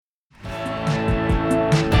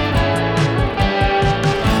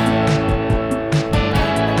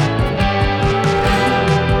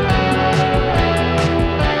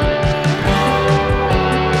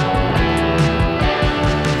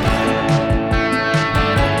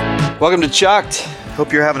Welcome to Chucked.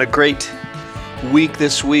 Hope you're having a great week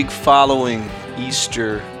this week following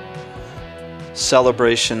Easter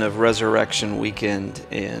celebration of Resurrection Weekend.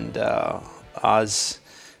 And Oz,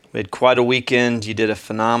 we had quite a weekend. You did a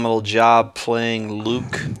phenomenal job playing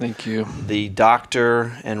Luke. Thank you. The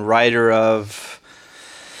doctor and writer of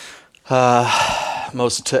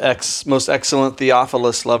most excellent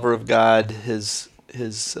Theophilus, lover of God, his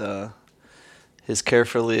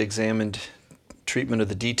carefully examined treatment of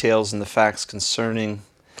the details and the facts concerning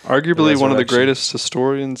arguably one of the greatest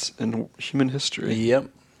historians in human history. Yep,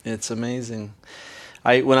 it's amazing.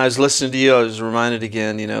 When I was listening to you, I was reminded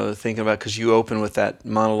again, thinking about, because you open with that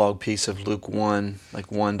monologue piece of Luke 1, like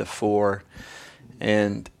 1-4,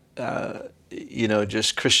 and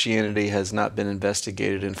just Christianity has not been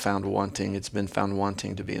investigated and found wanting. It's been found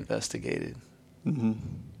wanting to be investigated. Mm-hmm.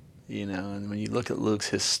 And when you look at Luke's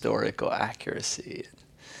historical accuracy,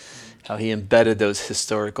 how he embedded those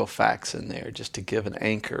historical facts in there just to give an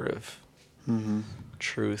anchor of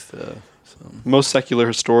truth. Most secular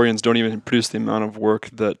historians don't even produce the amount of work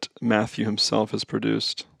that Matthew himself has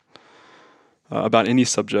produced about any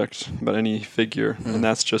subject, about any figure, and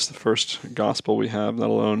that's just the first gospel we have, let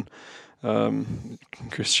alone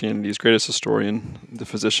Christianity's greatest historian, the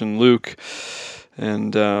physician Luke,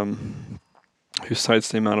 and who cites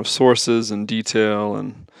the amount of sources and detail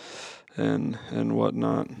and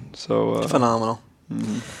whatnot. So phenomenal.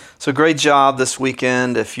 Mm-hmm. So great job this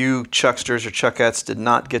weekend. If you Chucksters or Chuckettes did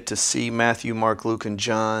not get to see Matthew, Mark, Luke, and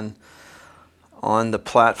John on the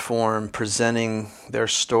platform presenting their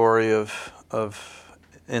story of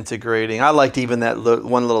integrating, I liked even that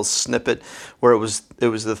one little snippet where it was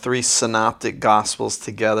the three synoptic gospels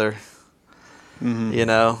together, and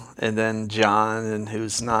then John, and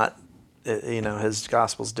who's not, his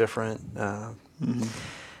gospel's different.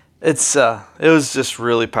 It was just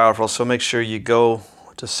really powerful. So make sure you go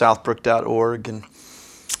to southbrook.org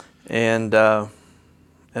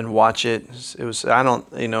and watch it. It was,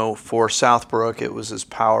 for Southbrook, it was as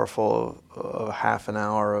powerful a half an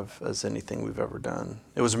hour as anything we've ever done.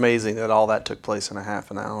 It was amazing that all that took place in a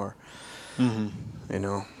half an hour.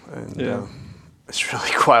 It's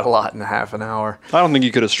really quite a lot in a half an hour. I don't think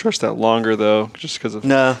you could have stretched that longer, though, just because of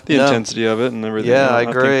the intensity of it and everything. Yeah, I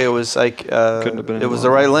agree. It was like couldn't have been. It was the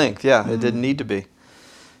right length. Yeah, it didn't need to be.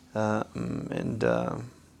 It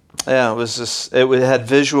was just. It had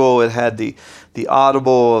visual. It had the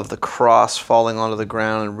audible of the cross falling onto the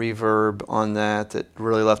ground and reverb on that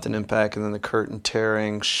really left an impact, and then the curtain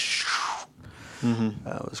tearing.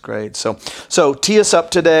 It was great. So tee us up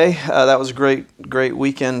today. That was a great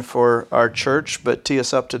weekend for our church. But tee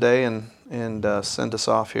us up today and send us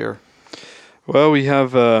off here. Well, we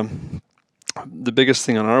have the biggest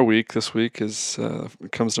thing on our week this week is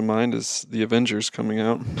comes to mind is the Avengers coming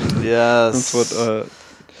out. Yes, that's what.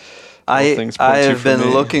 I have been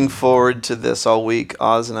looking forward to this all week.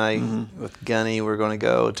 Oz and I, with Gunny, we're going to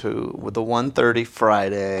go with the 1:30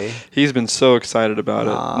 Friday. He's been so excited about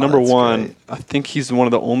it. Number one, great. I think he's one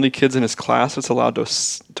of the only kids in his class that's allowed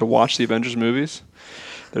to watch the Avengers movies.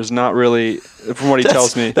 There's not really, from what he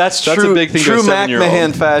tells me, that's true, a big thing. True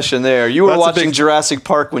McMahon fashion there. You were watching Jurassic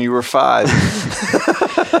Park when you were 5.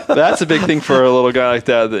 That's a big thing for a little guy like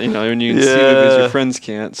that. That when you can see movies your friends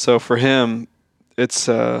can't. So for him, it's.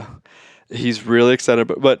 He's really excited.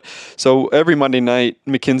 But so every Monday night,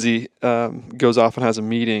 Mackenzie goes off and has a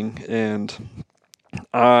meeting, and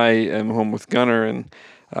I am home with Gunner,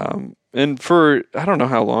 and for I don't know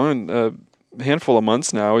how long, a handful of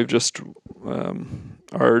months now, we've just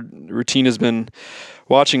our routine has been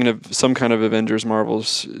watching some kind of Avengers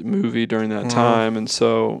Marvels movie during that time, and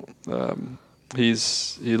so he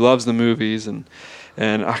loves the movies and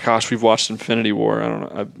gosh, we've watched Infinity War. I don't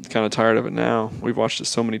know. I'm kind of tired of it now. We've watched it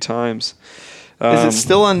so many times. Is it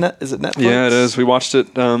still on? Is it Netflix? Yeah, it is. We watched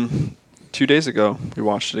it 2 days ago. We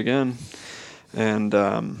watched it again, and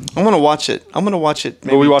I'm gonna watch it.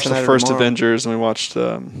 Maybe we watched the first Avengers, and we watched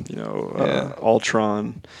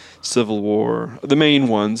Ultron, Civil War, the main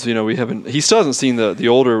ones. We haven't. He still hasn't seen the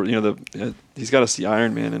older. He's got to see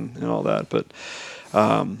Iron Man and all that, but.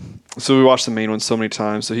 So we watched the main one so many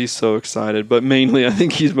times, so he's so excited. But mainly, I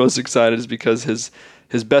think he's most excited is because his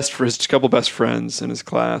couple best friends in his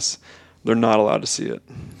class, they're not allowed to see it.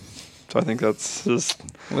 So I think that's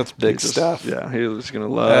big stuff. Yeah, he was going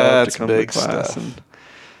to love to come to class.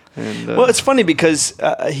 And well, it's funny because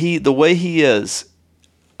the way he is,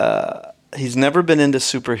 he's never been into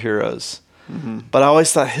superheroes, but I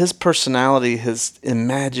always thought his personality, his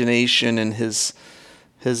imagination, and his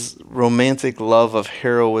romantic love of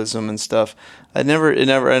heroism and stuff. It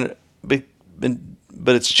never been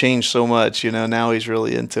but it's changed so much. Now he's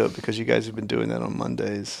really into it because you guys have been doing that on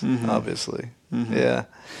Mondays, obviously. Yeah,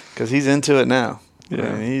 because he's into it now. Yeah,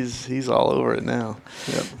 I mean, he's all over it now.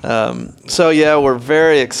 Yep. So yeah, we're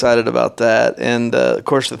very excited about that, and of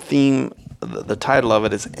course the theme, the title of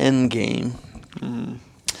it is Endgame.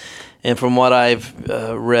 And from what I've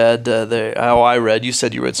read, you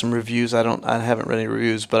said you read some reviews. I haven't read any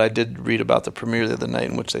reviews, but I did read about the premiere the other night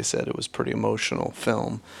in which they said it was a pretty emotional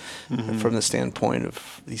film from the standpoint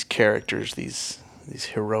of these characters, these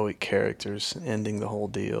heroic characters ending the whole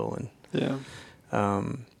deal. And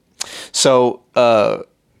so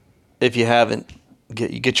if you haven't,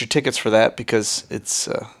 get your tickets for that because it's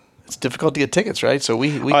difficult to get tickets, right? So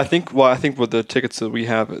I think with the tickets that we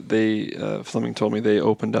have, Fleming told me they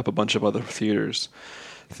opened up a bunch of other theaters,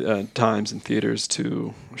 times and theaters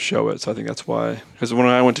to show it. So I think that's why. Because when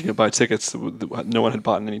I went to buy tickets, no one had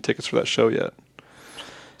bought any tickets for that show yet.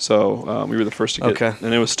 So we were the first to get,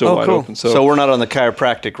 and it was still wide open. So we're not on the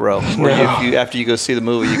chiropractic row. Where after you go see the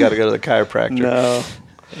movie, you got to go to the chiropractor. No.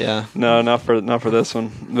 Yeah. No, not for this one.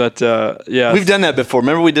 But yeah, we've done that before.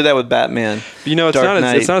 Remember we did that with Batman. But,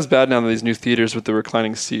 it's not as bad now in these new theaters with the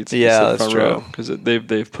reclining seats. Yeah, that's true. Because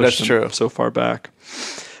they've pushed them so far back.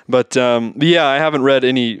 But yeah, I haven't read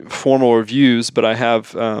any formal reviews, but I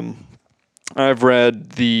have. I've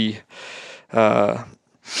read the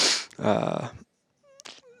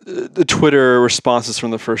Twitter responses from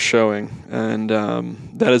the first showing, and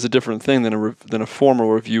that is a different thing than a formal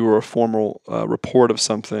review or a formal report of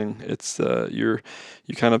something. It's you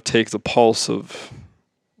kind of take the pulse of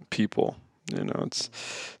people. It's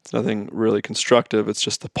nothing really constructive. It's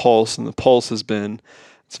just the pulse, and the pulse it's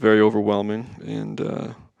very overwhelming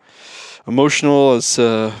and emotional as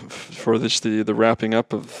for the wrapping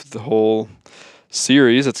up of the whole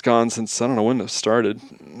series. It's gone since I don't know when it started.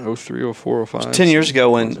 03, 04, 05. 10 years ago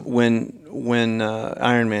when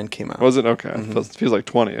Iron Man came out. Was it? Okay. It feels like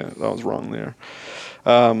 20. I was wrong there.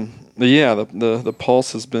 But yeah, the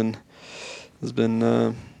pulse has been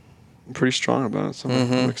pretty strong about it, so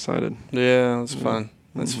I'm excited. Yeah, that's fun.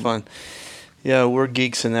 That's fun. Yeah, we're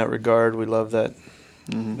geeks in that regard. We love that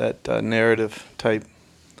narrative type.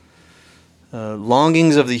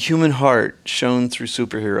 Longings of the human heart shown through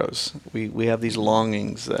superheroes. We have these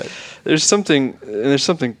longings that there's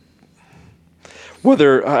something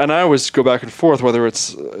whether, and I always go back and forth whether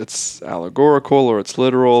it's allegorical or it's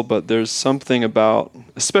literal, but there's something about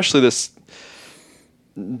especially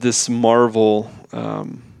this Marvel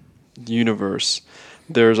universe.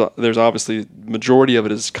 There's obviously majority of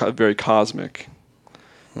it is very cosmic,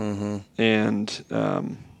 and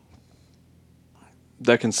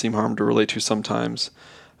that can seem hard to relate to sometimes,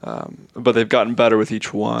 but they've gotten better with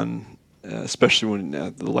each one, especially when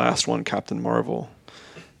the last one, Captain Marvel,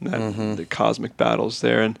 the cosmic battles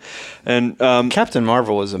there, and Captain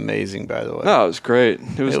Marvel was amazing, by the way. No, it was great.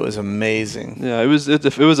 It was amazing. Yeah, it was a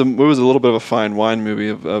little bit of a fine wine movie.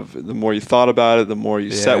 Of the more you thought about it, the more you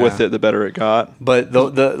sat with it, the better it got. But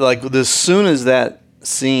as soon as that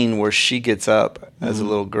scene where she gets up as a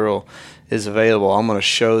little girl is available, I'm going to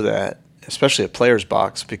show that. Especially at Players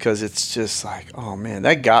Box, because it's just like, oh man,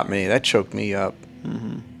 that got me. That choked me up.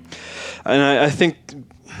 And I think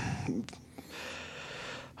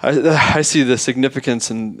I see the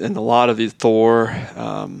significance in a lot of these Thor,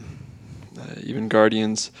 even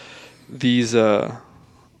Guardians, these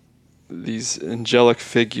angelic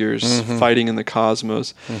figures fighting in the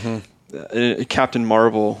cosmos. Captain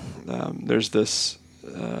Marvel, there's this,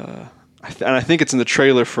 and I think it's in the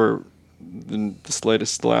trailer for the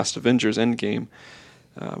last Avengers Endgame,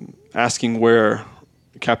 asking where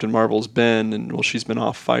Captain Marvel's been, and she's been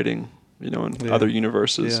off fighting, in other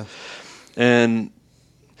universes, and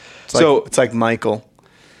it's like Michael,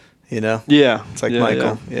 Yeah, it's like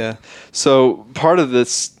Michael. Yeah. So part of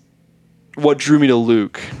this, what drew me to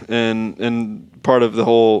Luke, and part of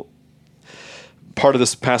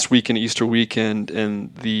this past weekend, Easter weekend,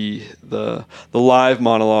 and the live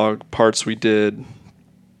monologue parts we did.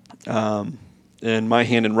 And my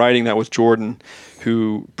hand in writing that with Jordan,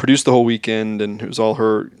 who produced the whole weekend, and it was all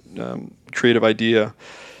her creative idea,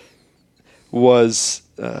 was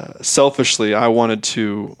selfishly I wanted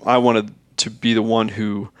to be the one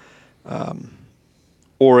who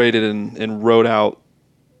orated and wrote out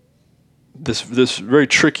this very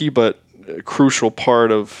tricky but crucial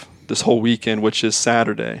part of this whole weekend, which is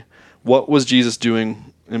Saturday. What was Jesus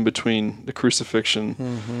doing in between the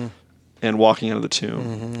crucifixion and walking out of the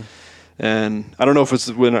tomb? And I don't know if it's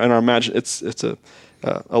in our it's a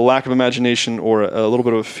lack of imagination or a little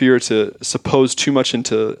bit of a fear to suppose too much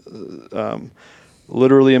into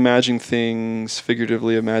literally imagining things,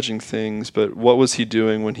 figuratively imagining things, but what was he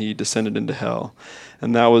doing when he descended into hell?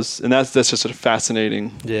 And that's just a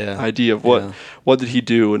fascinating idea of what did he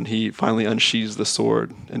do when he finally unsheathes the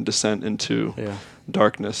sword and descent into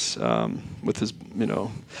darkness with his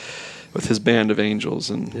band of angels,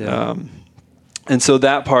 and so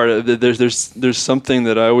that part of it, there's something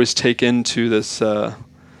that I always take into this that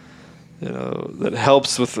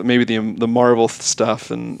helps with maybe the Marvel stuff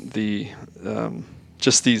and the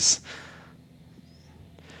just these.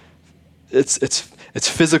 It's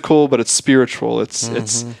physical, but it's spiritual.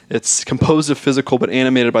 It's composed of physical, but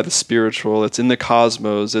animated by the spiritual. It's in the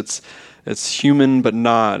cosmos. It's human, but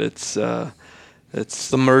not. It's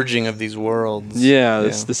the merging of these worlds.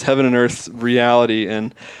 It's this heaven and earth reality,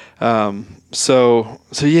 and so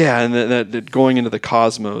and that going into the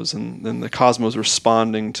cosmos, and then the cosmos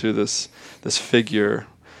responding to this figure,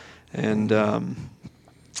 and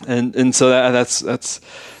so that's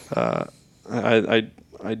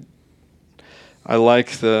I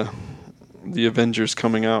like the Avengers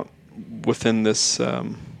coming out within this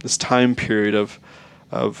time period of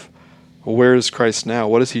where is Christ now?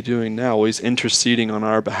 What is he doing now? Well, he's interceding on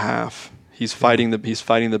our behalf. He's fighting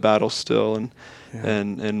the battle still,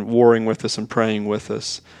 and warring with us and praying with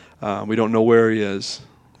us. We don't know where he is.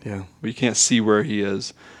 Yeah, we can't see where he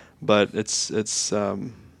is, but it's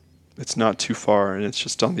not too far, and it's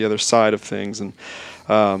just on the other side of things, and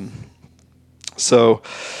so.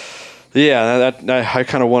 Yeah, I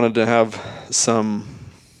kind of wanted to have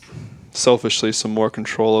selfishly some more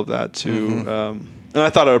control of that too, and I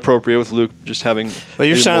thought it appropriate with Luke just having. But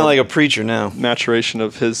you're sounding like a preacher now. Maturation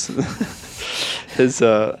of his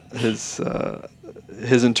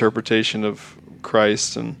interpretation of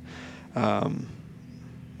Christ, and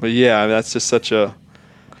but yeah, that's just such a.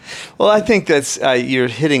 Well, I think that's you're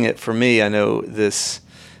hitting it for me. I know these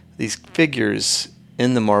figures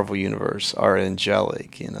in the Marvel universe are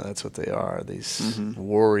angelic. That's what they are. These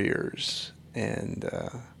warriors, and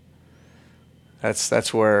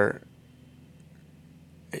that's where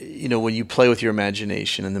when you play with your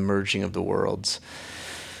imagination and the merging of the worlds.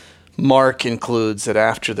 Mark includes that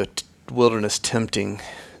after the wilderness tempting,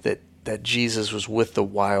 that Jesus was with the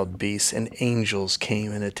wild beasts and angels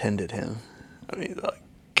came and attended him. I mean, like,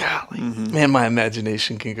 golly, man, my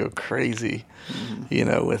imagination can go crazy,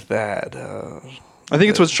 with that. I think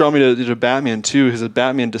it's what's drawn me to Batman too, is that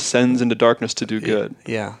Batman descends into darkness to do good.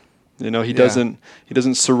 Yeah. He doesn't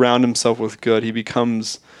surround himself with good. He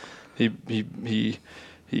becomes he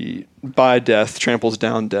by death tramples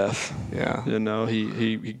down death. Yeah.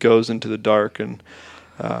 He goes into the dark, and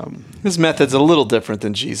his method's a little different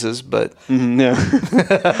than Jesus, but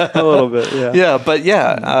a little bit. Yeah. Yeah, but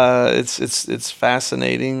it's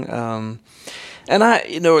fascinating. And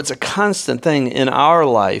it's a constant thing in our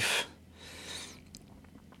life.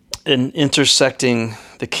 In intersecting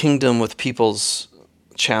the kingdom with people's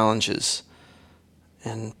challenges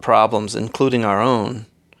and problems, including our own,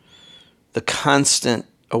 the constant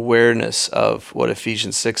awareness of what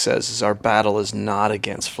Ephesians 6 says is our battle is not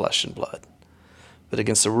against flesh and blood, but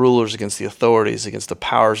against the rulers, against the authorities, against the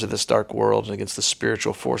powers of this dark world, and against the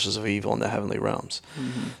spiritual forces of evil in the heavenly realms.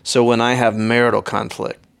 So when I have marital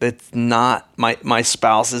conflict, it's not my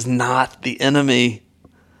spouse is not the enemy.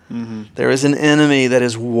 There is an enemy that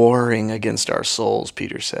is warring against our souls,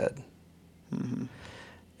 Peter said.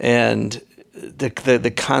 And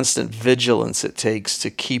the constant vigilance it takes to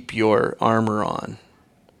keep your armor on,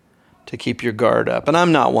 to keep your guard up. And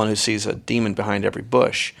I'm not one who sees a demon behind every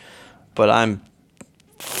bush, but I'm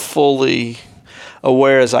fully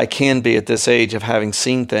aware as I can be at this age of having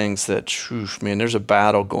seen things that, there's a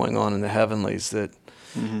battle going on in the heavenlies that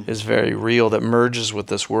is very real, that merges with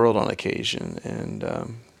this world on occasion.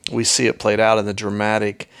 And we see it played out in the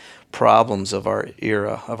dramatic problems of our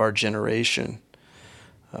era, of our generation.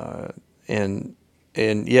 And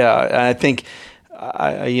I think,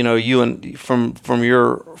 you and from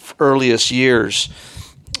your earliest years,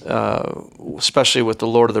 especially with the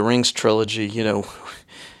Lord of the Rings trilogy,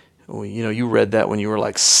 you read that when you were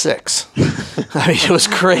like 6. I mean, it was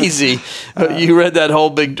crazy. You read that whole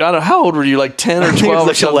big. I don't know, how old were you? Like 10 or 12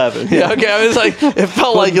 or something? 11. Yeah. Okay. I was like, it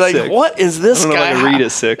felt like what is this guy? I don't know if I could read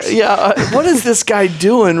at 6. Yeah. What is this guy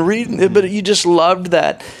doing reading it? But you just loved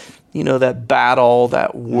that, that battle,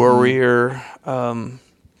 that warrior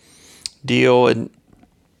deal,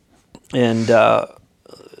 and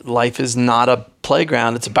life is not a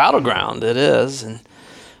playground; it's a battleground. It is,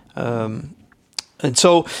 and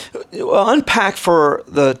so unpack for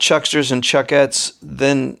the Chucksters and Chuckettes.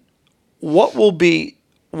 Then, what will be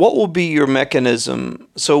your mechanism?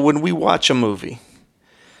 So when we watch a movie,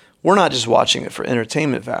 we're not just watching it for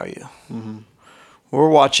entertainment value. We're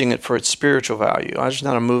watching it for its spiritual value. It's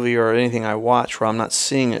not a movie or anything I watch where I'm not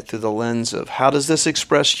seeing it through the lens of how does this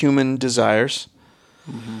express human desires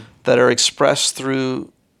that are expressed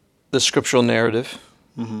through the scriptural narrative,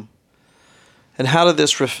 and how does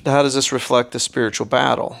this reflect the spiritual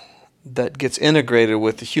battle that gets integrated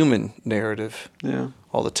with the human narrative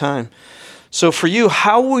all the time. So for you,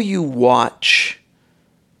 how will you watch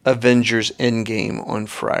Avengers Endgame on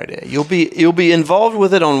Friday? You'll be involved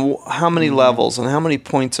with it on how many levels and how many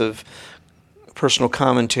points of personal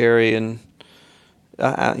commentary and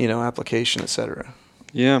application, etc.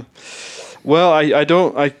 Yeah. Well, I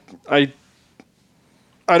don't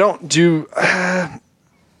do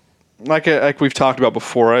like we've talked about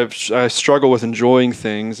before. I struggle with enjoying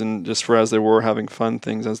things and just for as they were, having fun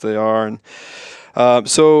things as they are, and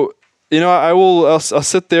so I'll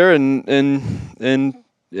sit there and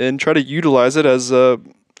try to utilize it as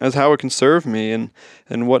how it can serve me and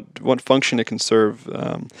what function it can serve.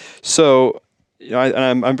 I'm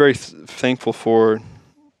very thankful for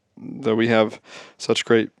that we have such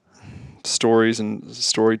great stories and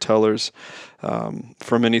storytellers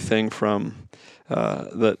from anything from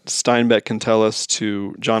that Steinbeck can tell us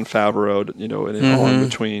to Jon Favreau, and all in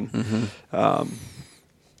between.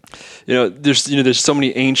 There's so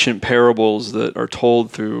many ancient parables that are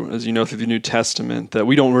told through the New Testament that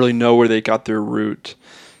we don't really know where they got their root,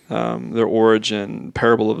 their origin.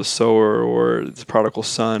 Parable of the sower or the prodigal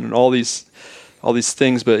son, and all these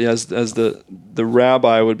things. But as the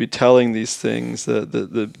rabbi would be telling these things,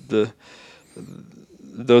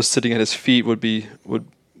 those sitting at his feet would be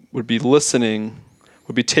listening,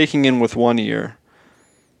 would be taking in with one ear,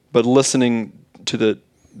 but listening to the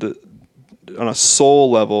on a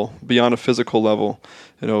soul level, beyond a physical level,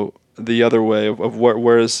 the other way of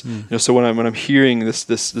whereas so when I'm hearing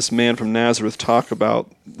this man from Nazareth talk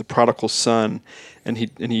about the prodigal son, and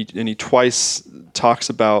he twice talks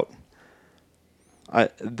about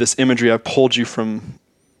this imagery, I've pulled you from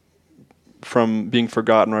being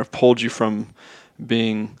forgotten, or I've pulled you from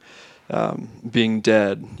being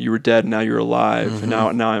dead. You were dead, now you're alive. And now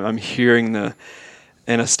I'm hearing the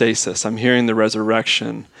anastasis. I'm hearing the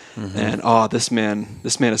resurrection. And this man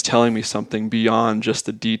is telling me something beyond just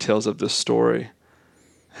the details of this story.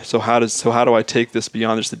 So how do I take this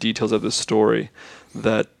beyond just the details of this story?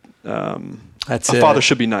 That father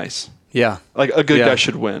should be nice. Yeah, like a good guy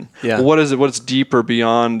should win. Yeah, what is it? What's deeper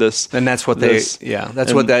beyond this? And that's what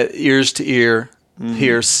what that ears to ear,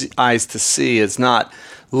 hears, eyes to see. It's not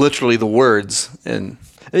literally the words and.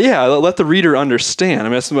 Yeah, let the reader understand. I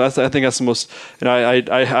mean, I think that's the most. I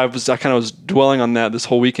kind of was dwelling on that this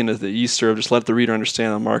whole weekend at the Easter of just let the reader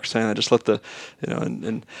understand. And Mark saying that, just let the,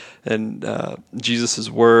 and Jesus's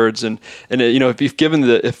words and if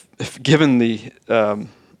given the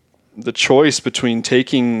choice between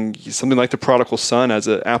taking something like the prodigal son as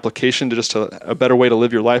an application to just a better way to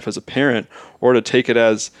live your life as a parent, or to take it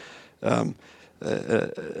as a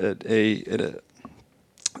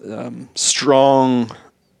strong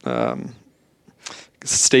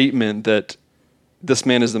statement that this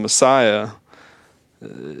man is the Messiah,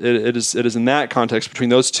 it is in that context between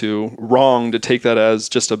those two wrong to take that as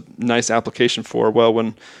just a nice application for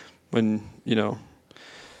when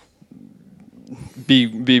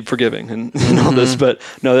be forgiving and all this, but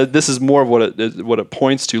no, this is more of what it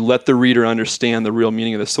points to. Let the reader understand the real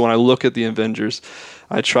meaning of this. So when I look at the Avengers,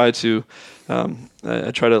 I try to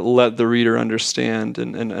let the reader understand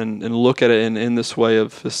and look at it in this way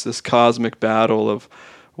of this cosmic battle of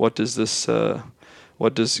what does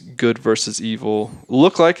good versus evil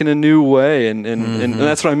look like in a new way, and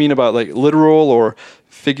that's what I mean about like literal or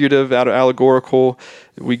figurative, allegorical.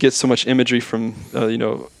 We get so much imagery from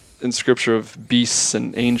in Scripture of beasts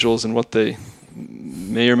and angels and what they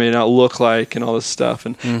may or may not look like and all this stuff.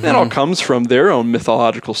 And that all comes from their own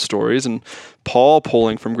mythological stories and Paul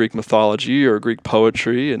pulling from Greek mythology or Greek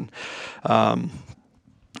poetry. And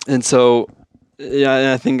so,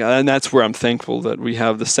 I think, and that's where I'm thankful that we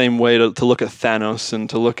have the same way to look at Thanos and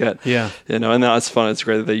to look at, and that's fun. It's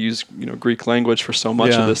great that they use, Greek language for so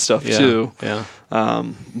much of this stuff too. Yeah.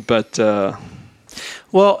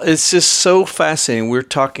 Well, it's just so fascinating. We're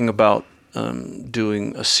talking about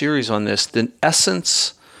doing a series on this, the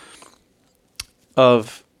essence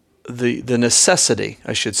of the necessity,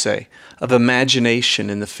 I should say, of imagination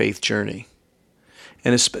in the faith journey,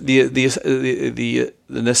 and it's the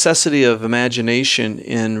necessity of imagination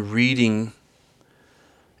in reading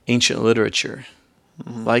ancient literature,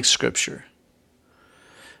 like Scripture,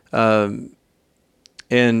 and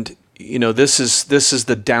this is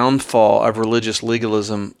the downfall of religious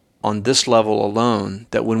legalism on this level alone,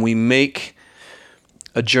 that when we make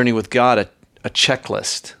a journey with God a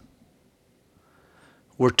checklist,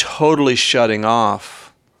 we're totally shutting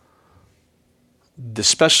off,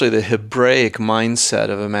 especially the Hebraic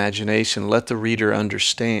mindset of imagination. Let the reader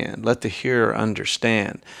understand. Let the hearer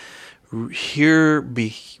understand. Hear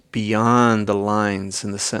beyond the lines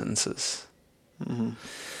in the sentences. In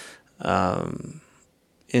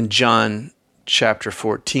John chapter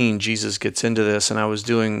 14, Jesus gets into this, and I was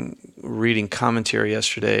reading commentary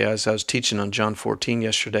yesterday as I was teaching on John 14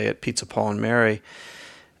 yesterday at Pizza Paul and Mary.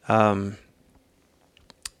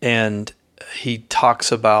 And he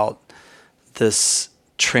talks about this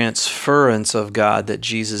transference of God that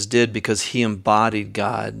Jesus did because he embodied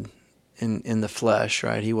God in the flesh,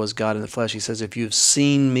 right? He was God in the flesh. He says, if you've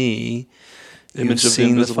seen me, Image you've of the seen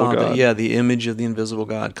the invisible Father. God. Yeah, the image of the invisible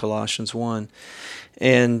God, Colossians 1.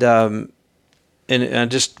 And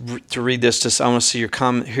just to read this, I want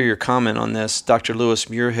to hear your comment on this. Dr. Lewis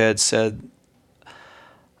Muirhead said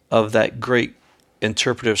of that great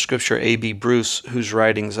interpretive scripture, A.B. Bruce, whose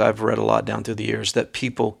writings I've read a lot down through the years, that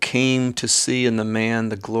people came to see in the man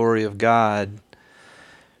the glory of God.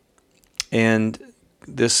 And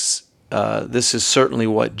this is certainly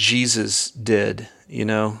what Jesus did,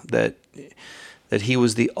 that he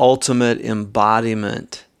was the ultimate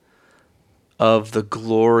embodiment of the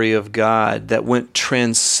glory of God that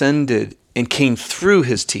transcended and came through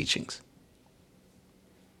his teachings.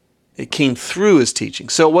 It came through his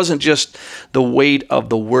teachings. So it wasn't just the weight of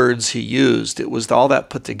the words he used. It was all that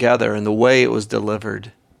put together and the way it was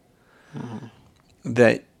delivered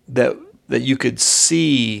that you could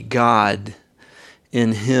see God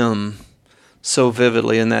in him so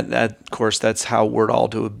vividly. And that of course, that's how we're all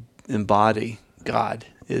to embody God,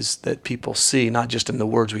 is that people see, not just in the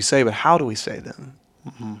words we say, but how do we say them?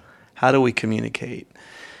 How do we communicate?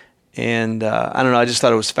 And I don't know, I just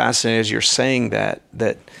thought it was fascinating as you're saying that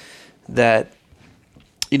it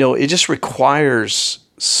just requires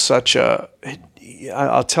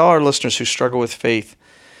I'll tell our listeners who struggle with faith,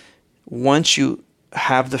 once you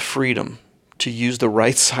have the freedom to use the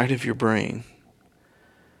right side of your brain,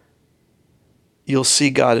 you'll see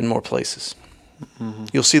God in more places.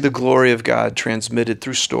 You'll see the glory of God transmitted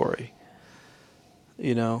through story,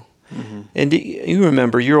 And you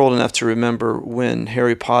remember, you're old enough to remember when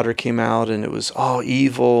Harry Potter came out and it was all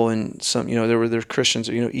evil and there were Christians,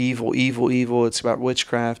 evil, evil, evil. It's about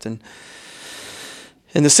witchcraft. And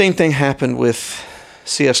the same thing happened with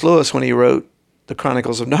C.S. Lewis when he wrote the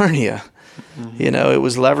Chronicles of Narnia. It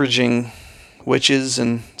was leveraging witches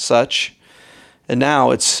and such. And now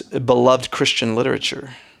it's beloved Christian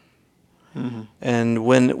literature. And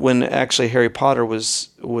when actually Harry Potter was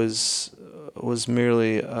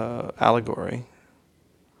merely allegory,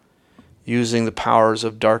 using the powers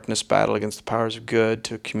of darkness battle against the powers of good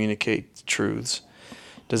to communicate truths.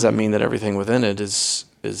 Does that mean that everything within it is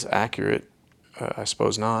accurate? I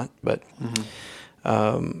suppose not. But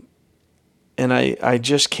and I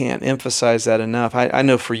just can't emphasize that enough. I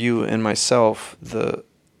know for you and myself the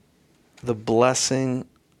blessing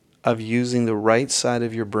of using the right side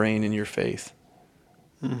of your brain in your faith.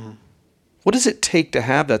 What does it take to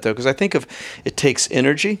have that, though? Because I think it takes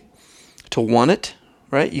energy to want it,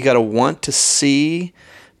 right? You got to want to see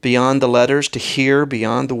beyond the letters, to hear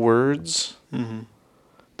beyond the words.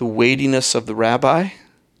 The weightiness of the rabbi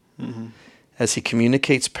as he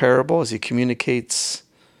communicates parable, as he communicates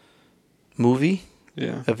movie,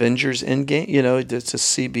 Avengers Endgame, to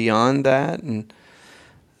see beyond that. And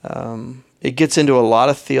it gets into a lot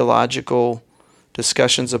of theological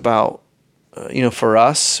discussions about, for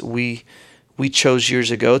us, we chose years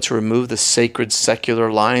ago to remove the sacred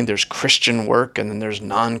secular line. There's Christian work and then there's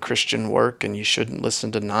non-Christian work, and you shouldn't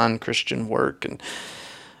listen to non-Christian work. And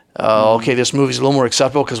okay, this movie's a little more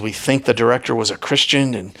acceptable because we think the director was a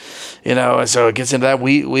Christian, and and so it gets into that.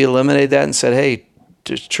 We eliminated that and said, hey,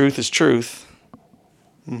 truth is truth.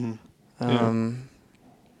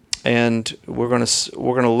 And we're going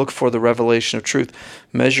to look for the revelation of truth,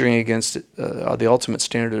 measuring against the ultimate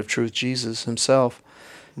standard of truth, Jesus himself.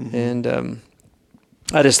 And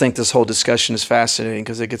I just think this whole discussion is fascinating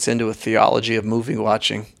because it gets into a theology of movie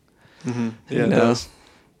watching. It does.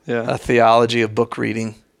 A theology of book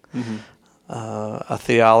reading, a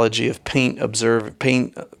theology of painting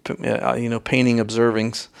observings,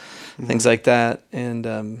 things like that,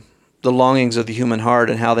 and the longings of the human heart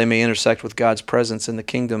and how they may intersect with God's presence in the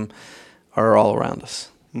kingdom are all around us.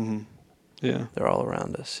 They're all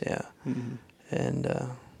around us. Yeah, and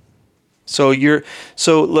say that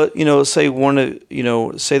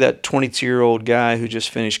 22-year-old guy who just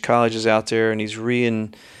finished college is out there and he's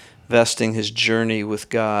reinvesting his journey with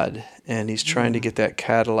God and he's trying to get that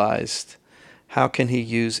catalyzed. How can he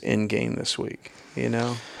use Endgame this week?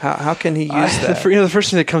 How can he use that? The first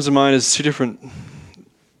thing that comes to mind is two different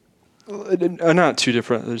not two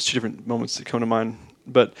different. There's two different moments that come to mind,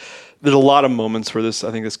 but there's a lot of moments where I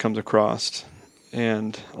think this comes across,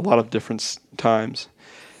 and a lot of different times.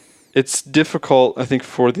 It's difficult, I think,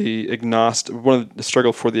 for the agnostic. One of the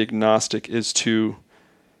struggle for the agnostic is to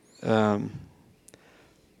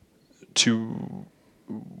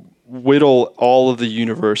whittle all of the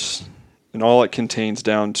universe and all it contains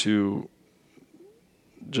down to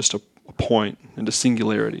just a point and a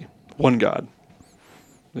singularity, one God.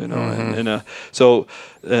 You know,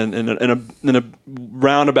 in a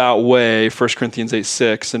roundabout way, 1 Corinthians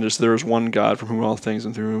 8:6, and just there is one God from whom all things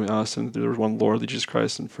and through whom us, and there is one Lord, Jesus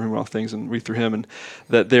Christ, and from whom all things, and we through Him, and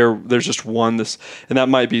that there's just one. And that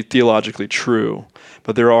might be theologically true,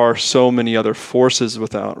 but there are so many other forces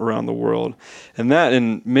around the world, and that,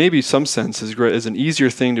 in maybe some sense, is an easier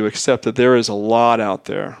thing to accept, that there is a lot out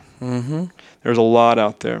there. Mm-hmm. There's a lot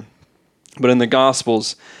out there, but in the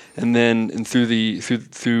Gospels. And through the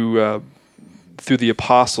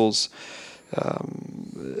apostles,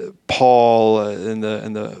 Paul and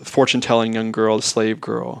the fortune-telling young girl, the slave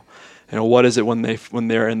girl, what is it when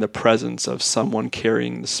they're in the presence of someone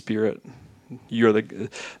carrying the Spirit? You're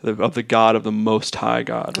of the God of the Most High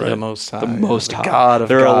God, right? The Most High. The Most High. God of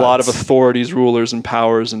there are gods. a lot of authorities, rulers, and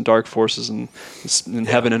powers, and dark forces in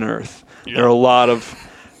heaven and earth. Yeah. There are a lot of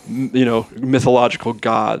mythological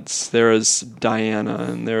gods. There is Diana,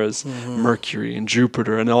 and there is Mercury and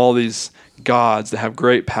Jupiter, and all these gods that have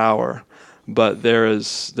great power. But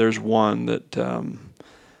there's one that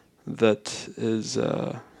is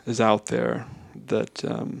out there that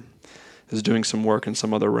is doing some work in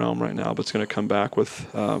some other realm right now, but it's going to come back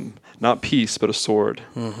with not peace but a sword.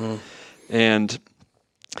 Mm-hmm. And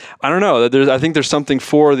I don't know. I think there's something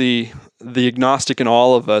for the agnostic in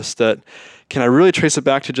all of us that. Can I really trace it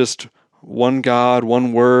back to just one God,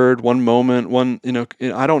 one word, one moment, one?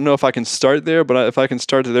 I don't know if I can start there, but if I can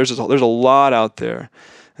start there, there's a lot out there,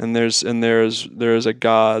 and there's a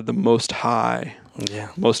God, the Most High,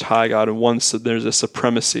 Most High God, and there's a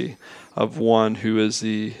supremacy of one who is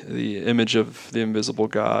the image of the invisible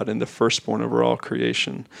God and the firstborn over all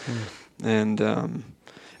creation, and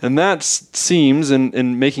that seems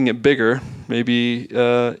in making it bigger, maybe.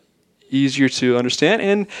 Easier to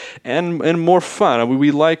understand and more fun. I mean,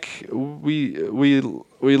 we like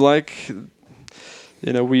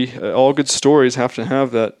all good stories have to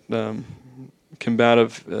have that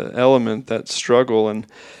combative element, that struggle, and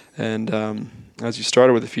as you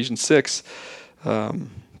started with Ephesians 6,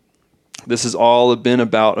 this has all been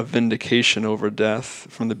about a vindication over death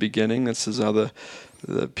from the beginning. This is how the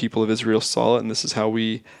people of Israel saw it, and this is how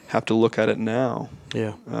we have to look at it now.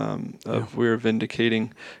 Yeah. We're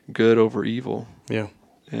vindicating good over evil. Yeah.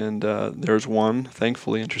 And there's one,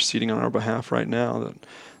 thankfully, interceding on our behalf right now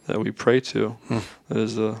that we pray to. That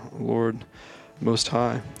is the Lord Most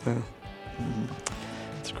High. Yeah. Mm-hmm.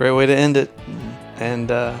 It's a great way to end it. And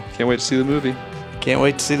can't wait to see the movie. Can't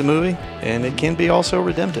wait to see the movie. And it can be also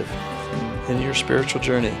redemptive in your spiritual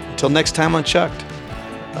journey. Until next time on Chucked.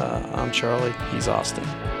 I'm Charlie. He's Austin.